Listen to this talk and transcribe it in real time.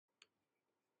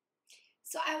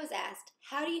So I was asked,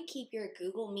 how do you keep your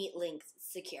Google Meet links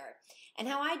secure? And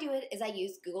how I do it is I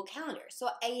use Google Calendar. So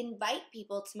I invite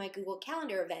people to my Google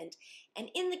Calendar event, and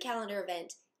in the calendar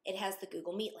event, it has the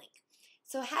Google Meet link.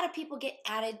 So how do people get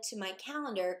added to my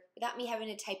calendar without me having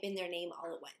to type in their name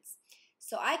all at once?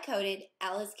 So I coded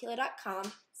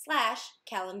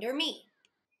alicekeeler.com/calendarme.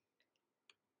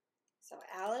 So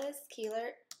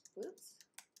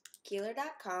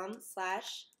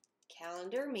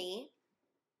Keeler.com/calendarme.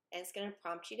 And it's going to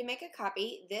prompt you to make a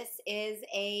copy. This is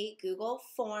a Google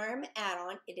Form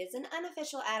add-on. It is an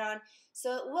unofficial add-on,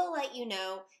 so it will let you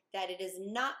know that it has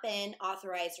not been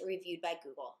authorized or reviewed by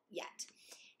Google yet.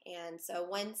 And so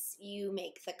once you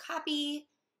make the copy,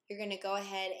 you're going to go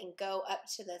ahead and go up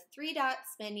to the three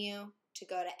dots menu to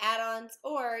go to add-ons,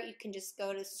 or you can just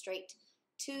go straight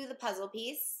to the puzzle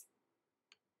piece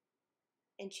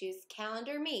and choose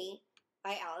Calendar Me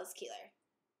by Alice Keeler.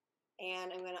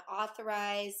 And I'm going to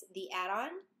authorize the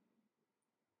add-on.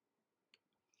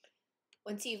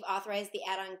 Once you've authorized the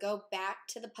add-on, go back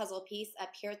to the puzzle piece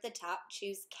up here at the top,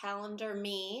 choose Calendar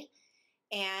Me,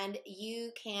 and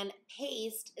you can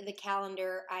paste the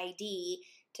calendar ID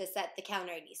to set the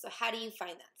calendar ID. So how do you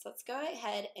find that? So let's go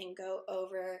ahead and go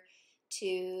over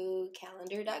to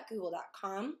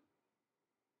calendar.google.com.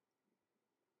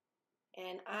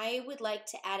 And I would like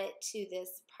to add it to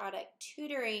this product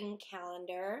tutoring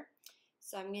calendar.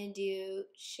 So I'm going to do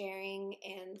sharing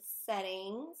and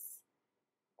settings.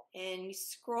 And you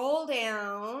scroll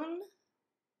down,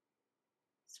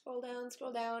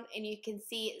 and you can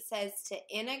see it says to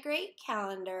integrate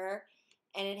calendar.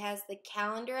 And it has the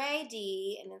calendar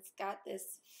ID, and it's got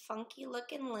this funky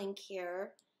looking link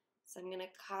here. So I'm going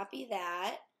to copy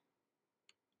that.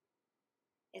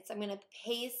 And so I'm going to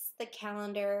paste the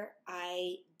calendar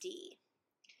ID.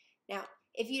 Now,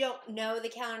 if you don't know the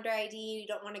calendar ID, you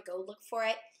don't want to go look for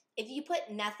it, if you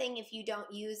put nothing, if you don't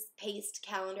use paste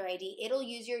calendar ID, it'll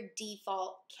use your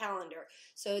default calendar.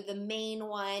 So the main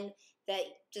one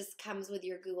that just comes with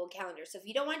your Google Calendar. So if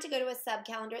you don't want to go to a sub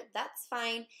calendar, that's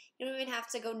fine. You don't even have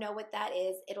to go know what that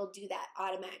is. It'll do that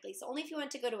automatically. So only if you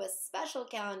want to go to a special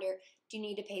calendar do you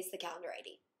need to paste the calendar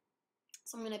ID.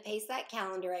 So I'm going to paste that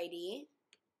calendar ID.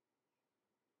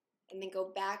 And then go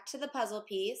back to the puzzle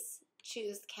piece,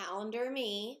 choose Calendar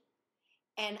Me,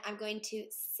 and I'm going to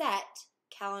set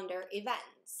calendar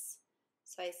events.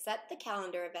 So I set the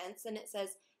calendar events, and it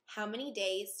says, how many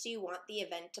days do you want the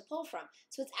event to pull from?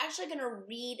 So it's actually going to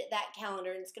read that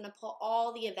calendar, and it's going to pull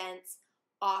all the events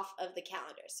off of the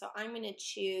calendar. So I'm going to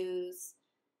choose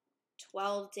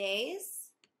 12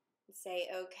 days and say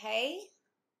OK.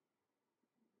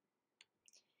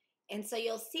 And so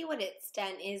you'll see what it's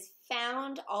done is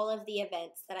found all of the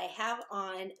events that I have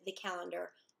on the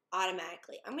calendar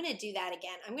automatically. I'm going to do that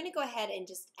again. I'm going to go ahead and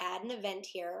just add an event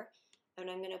here, and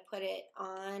I'm going to put it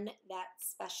on that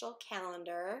special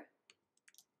calendar.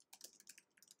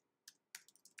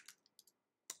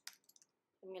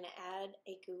 I'm going to add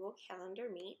a Google Calendar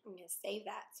Meet. I'm going to save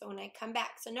that. So when I come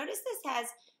back, so notice this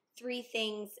has 3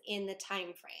 things in the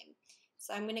time frame.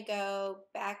 So I'm going to go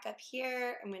back up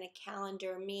here, I'm going to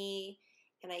Calendar Me,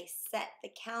 and I set the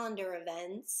calendar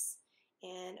events,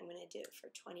 and I'm going to do it for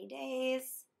 20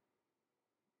 days.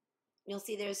 You'll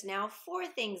see there's now 4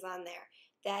 things on there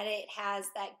that it has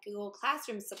that Google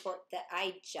Classroom support that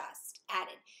I just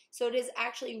added. So it is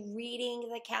actually reading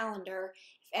the calendar.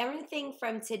 If everything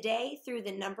from today through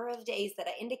the number of days that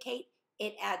I indicate,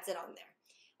 it adds it on there.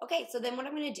 Okay, so then what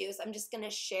I'm going to do is I'm just going to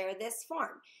share this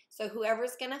form. So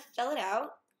whoever's going to fill it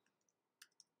out,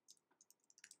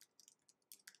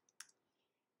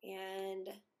 and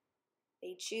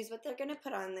they choose what they're going to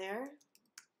put on there.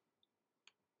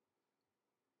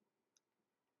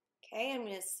 Okay, I'm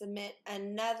going to submit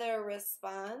another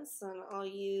response, and I'll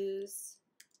use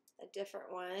a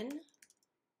different one.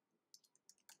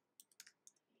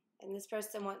 And this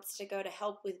person wants to go to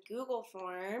help with Google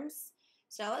Forms.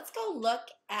 So now let's go look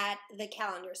at the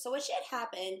calendar. So what should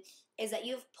happen is that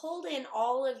you've pulled in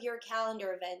all of your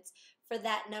calendar events for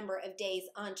that number of days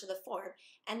onto the form,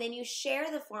 and then you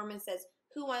share the form and says,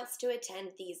 who wants to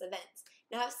attend these events?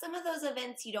 Now, if some of those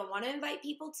events you don't want to invite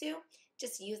people to,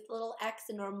 just use the little X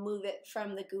and remove it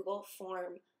from the Google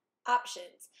Form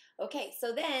options. Okay,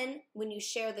 so then when you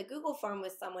share the Google Form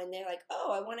with someone, they're like,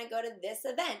 oh, I want to go to this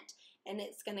event. And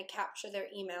it's going to capture their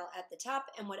email at the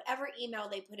top, and whatever email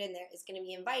they put in there is going to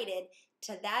be invited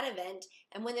to that event.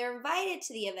 And when they're invited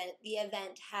to the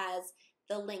event has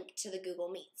the link to the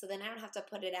Google Meet. So then I don't have to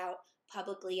put it out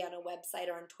publicly on a website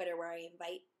or on Twitter where I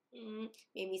invite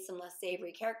maybe some less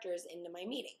savory characters into my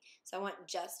meeting. So I want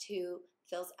just who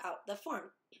fills out the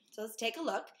form. So let's take a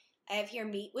look. I have here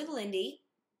Meet with Lindy.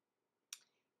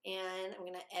 and I'm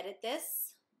going to edit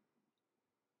this.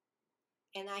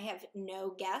 And I have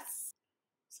no guests.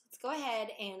 So let's go ahead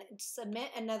and submit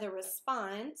another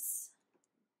response.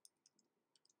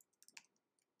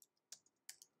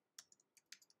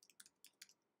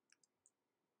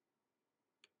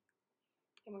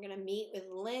 And we're going to meet with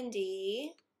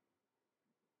Lindy.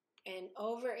 And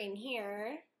over in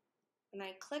here, when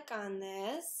I click on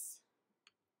this,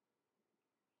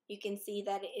 you can see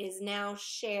that it is now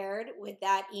shared with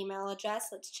that email address.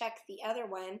 Let's check the other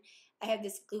one. I have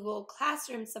this Google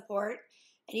Classroom support,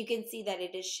 and you can see that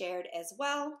it is shared as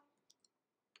well.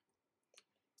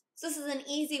 So this is an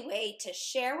easy way to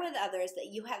share with others that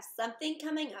you have something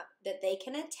coming up that they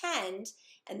can attend,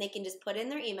 and they can just put in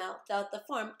their email, fill out the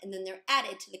form, and then they're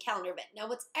added to the calendar event. Now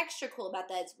what's extra cool about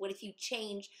that is what if you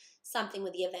change something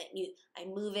with the event? I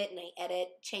move it and I edit,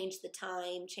 change the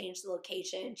time, change the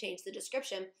location, change the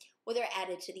description, or they're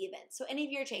added to the event. So any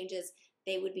of your changes,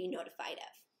 they would be notified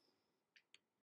of.